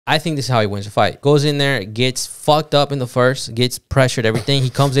I think this is how he wins the fight. Goes in there, gets fucked up in the first, gets pressured, everything. He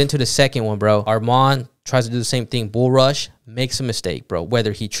comes into the second one, bro. Arman tries to do the same thing, bull rush, makes a mistake, bro.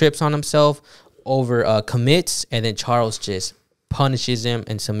 Whether he trips on himself, over commits, and then Charles just punishes him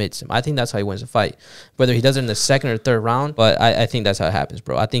and submits him. I think that's how he wins the fight. Whether he does it in the second or third round, but I think that's how it happens,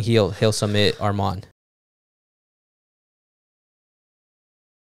 bro. I think he'll submit Arman.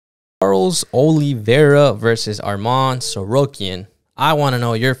 Charles Oliveira versus Arman Tsarukyan. I want to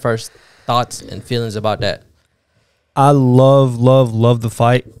know your first thoughts and feelings about that. I love the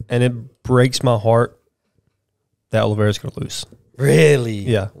fight, and it breaks my heart that Oliveira's going to lose. Really?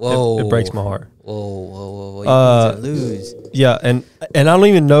 Yeah. Whoa. It breaks my heart. Whoa. You need to lose. Yeah, and I don't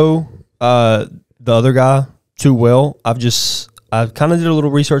even know the other guy too well. I kind of did a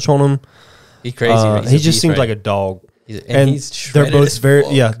little research on him. He's crazy. He just seems like a dog.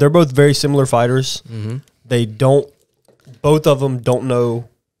 They're both very similar fighters. Mm-hmm. Both of them don't know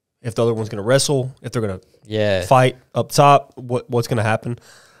if the other one's going to wrestle, if they're going to fight up top, what's going to happen.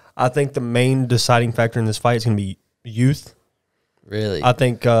 I think the main deciding factor in this fight is going to be youth. Really? I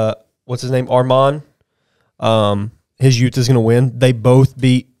think, what's his name, Arman, his youth is going to win. They both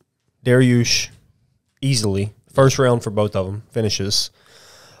beat Dariush easily. First round for both of them, finishes.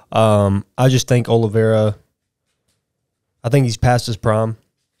 I just think Oliveira, I think he's past his prime.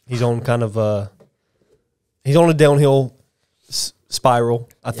 He's on kind of he's on a downhill spiral.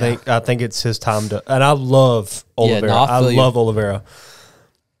 I think it's his time to. And I love Oliveira. I love Oliveira.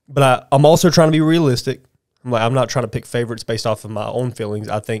 But I'm also trying to be realistic. I'm not trying to pick favorites based off of my own feelings.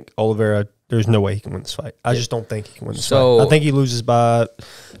 I think Oliveira, there's no way he can win this fight. I just don't think he can win this fight. I think he loses by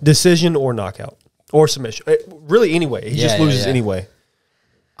decision or knockout or submission. Really, anyway. He just loses anyway.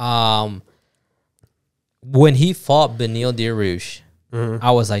 When he fought Beneil Dariush,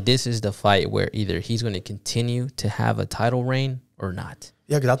 I was like, this is the fight where either he's going to continue to have a title reign or not.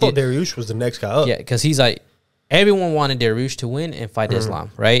 Yeah, because I thought Dariush was the next guy up. Yeah, because he's like, everyone wanted Dariush to win and fight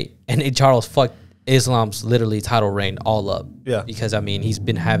Islam, right? And Charles fucked Islam's literally title reign all up. Yeah. Because, I mean, he's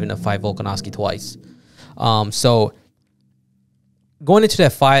been having to fight Volkanovski twice. So going into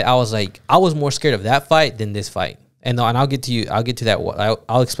that fight, I was like, I was more scared of that fight than this fight. And I'll get to you. I'll get to that.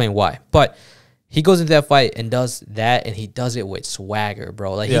 I'll explain why. But he goes into that fight and does that, and he does it with swagger,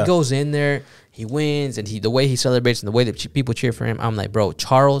 bro. Like, he goes in there, he wins, and the way he celebrates and the way that people cheer for him, I'm like, bro,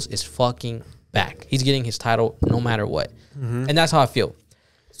 Charles is fucking back. He's getting his title no matter what. And that's how I feel.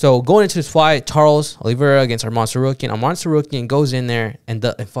 So going into this fight, Charles Oliveira against Arman Tsarukyan. Arman Tsarukyan goes in there and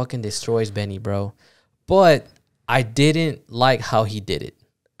fucking destroys Benny, bro. But I didn't like how he did it.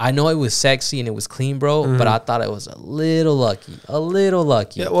 I know it was sexy and it was clean, bro, but I thought it was a little lucky.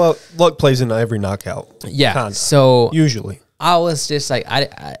 Yeah, well, luck plays in every knockout. Yeah, kinda. So usually I was just like,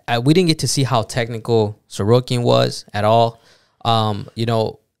 we didn't get to see how technical Tsarukyan was at all. You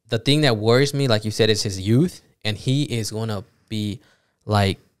know, the thing that worries me, like you said, is his youth, and he is gonna be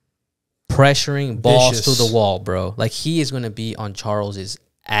like pressuring balls to the wall, bro. Like, he is gonna be on Charles's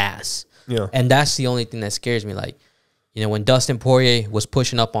ass. Yeah, and that's the only thing that scares me. Like, you know, when Dustin Poirier was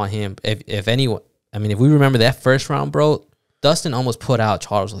pushing up on him, if anyone, I mean, if we remember that first round, bro, Dustin almost put out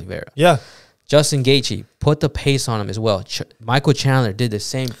Charles Oliveira. Yeah. Justin Gaethje put the pace on him as well. Michael Chandler did the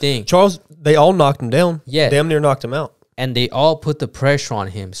same thing. You they all knocked him down. Yeah. Damn near knocked him out. And they all put the pressure on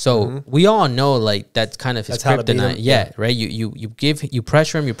him. So we all know, like, that's kind of his kryptonite. Yeah, right? You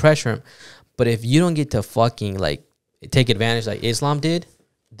pressure him. But if you don't get to fucking, like, take advantage like Islam did,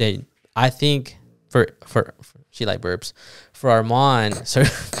 then I think for she like burps. For Arman,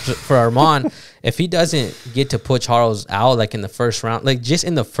 if he doesn't get to put Charles out, like, in the first round, like, just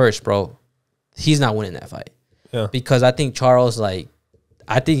in the first, bro, he's not winning that fight. Yeah. Because I think Charles, like,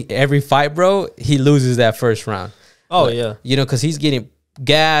 I think every fight, bro, he loses that first round. Oh, yeah. You know, because he's getting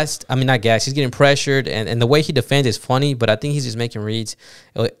gassed. I mean, not gassed. He's getting pressured. And the way he defends is funny, but I think he's just making reads.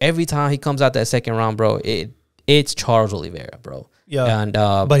 Every time he comes out that second round, bro, it's Charles Oliveira, bro. Yeah. And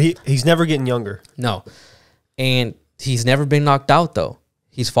but he's never getting younger. No. And he's never been knocked out, though.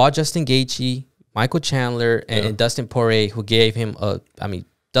 He's fought Justin Gaethje, Michael Chandler, and Dustin Poirier, who gave him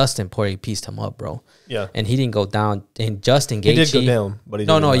Dustin Poirier pieced him up, bro. Yeah. And he didn't go down. And Justin Gaethje... He did go down, but he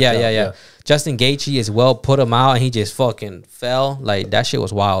didn't yeah. Justin Gaethje as well put him out, and he just fucking fell. Like, that shit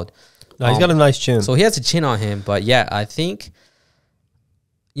was wild. No, he's got a nice chin. So he has a chin on him. But, yeah, I think...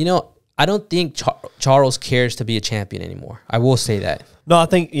 You know, I don't think Charles cares to be a champion anymore. I will say that. No, I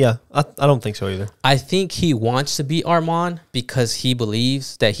think, I don't think so either. I think he wants to beat Arman because he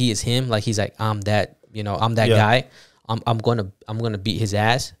believes that he is him. Like, he's like, I'm that guy. I'm gonna beat his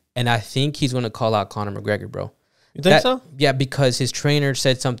ass. And I think he's gonna call out Conor McGregor, bro. You think so? Yeah, because his trainer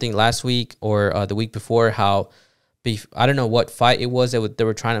said something last week or the week before how I don't know what fight it was that they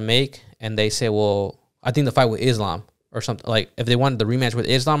were trying to make, and they said, well, I think the fight with Islam or something, like if they wanted the rematch with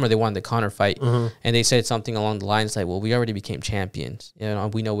Islam or they wanted the Conor fight, and they said something along the lines like, well, we already became champions, you know,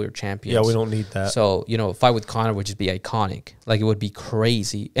 we know we were champions. Yeah, we don't need that. So, you know, a fight with Conor would just be iconic. Like, it would be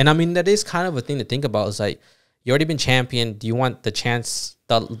crazy. And I mean, that is kind of a thing to think about. Is like, you already been champion. Do you want the chance,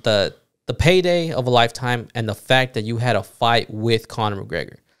 the payday of a lifetime, and the fact that you had a fight with Conor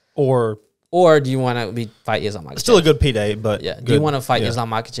McGregor, or do you want to fight Islam Makhachev? Still a good payday, but yeah. Do you want to fight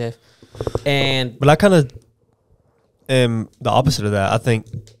Islam Makhachev? But I kind of am the opposite of that. I think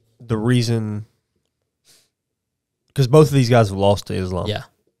the reason, because both of these guys have lost to Islam. Yeah.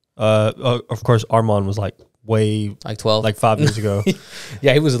 Of course, Arman was like 12, like 5 years ago.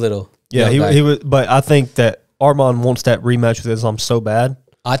 Yeah, he was a little. Yeah, he was. But I think that Arman wants that rematch with Islam so bad.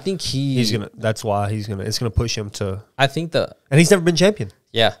 I think he's gonna. That's why he's gonna. It's gonna push him to. I think and he's never been champion.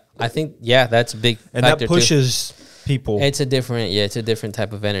 Yeah, I think that's a big and factor that pushes people. It's a different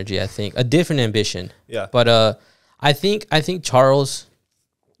type of energy. I think a different ambition. Yeah, but I think Charles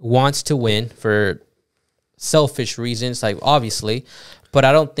wants to win for selfish reasons, like obviously, but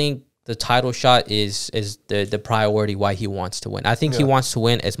I don't think the title shot is the priority why he wants to win. I think he wants to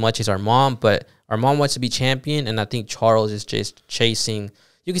win as much as Arman, but Arman wants to be champion, and I think Charles is just chasing.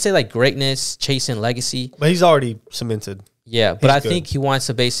 You could say like greatness, chasing legacy. But he's already cemented. Yeah, but I think he wants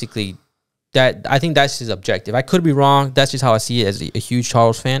to basically I think that's his objective. I could be wrong. That's just how I see it as a huge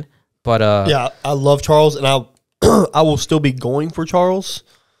Charles fan. But yeah, I love Charles, and I will still be going for Charles.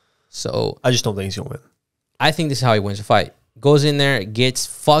 So I just don't think he's gonna win. I think this is how he wins the fight. Goes in there, gets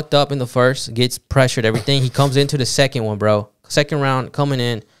fucked up in the first, gets pressured, everything. He comes into the second one, bro. Second round coming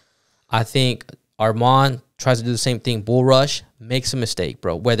in. I think Arman tries to do the same thing. Bull rush, makes a mistake,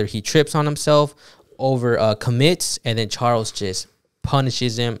 bro. Whether he trips on himself, over commits, and then Charles just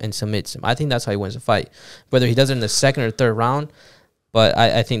punishes him and submits him. I think that's how he wins the fight. Whether he does it in the second or third round, but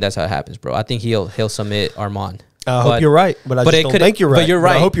I think that's how it happens, bro. I think he'll submit Arman. I hope you're right, but I just don't think you're right. But you're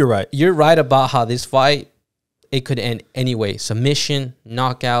right. I hope you're right. You're right about how this fight, it could end anyway. Submission,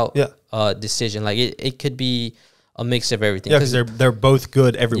 knockout, decision. Like it could be a mix of everything. Yeah, because they're both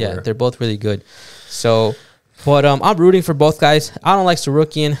good everywhere. Yeah, they're both really good. So, but I'm rooting for both guys. I don't like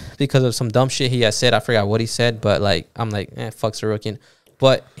Tsarukyan because of some dumb shit he has said. I forgot what he said, but like I'm like, fuck Tsarukyan.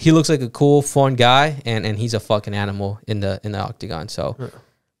 But he looks like a cool, fun guy, and he's a fucking animal in the octagon. So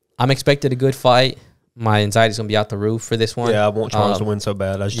I'm expecting a good fight. My anxiety's gonna be out the roof for this one. Yeah, I want Charles to win so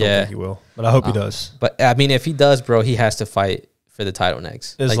bad. I just don't think he will, but I hope he does. But I mean, if he does, bro, he has to fight for the title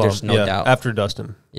next. Like, there's no doubt after Dustin.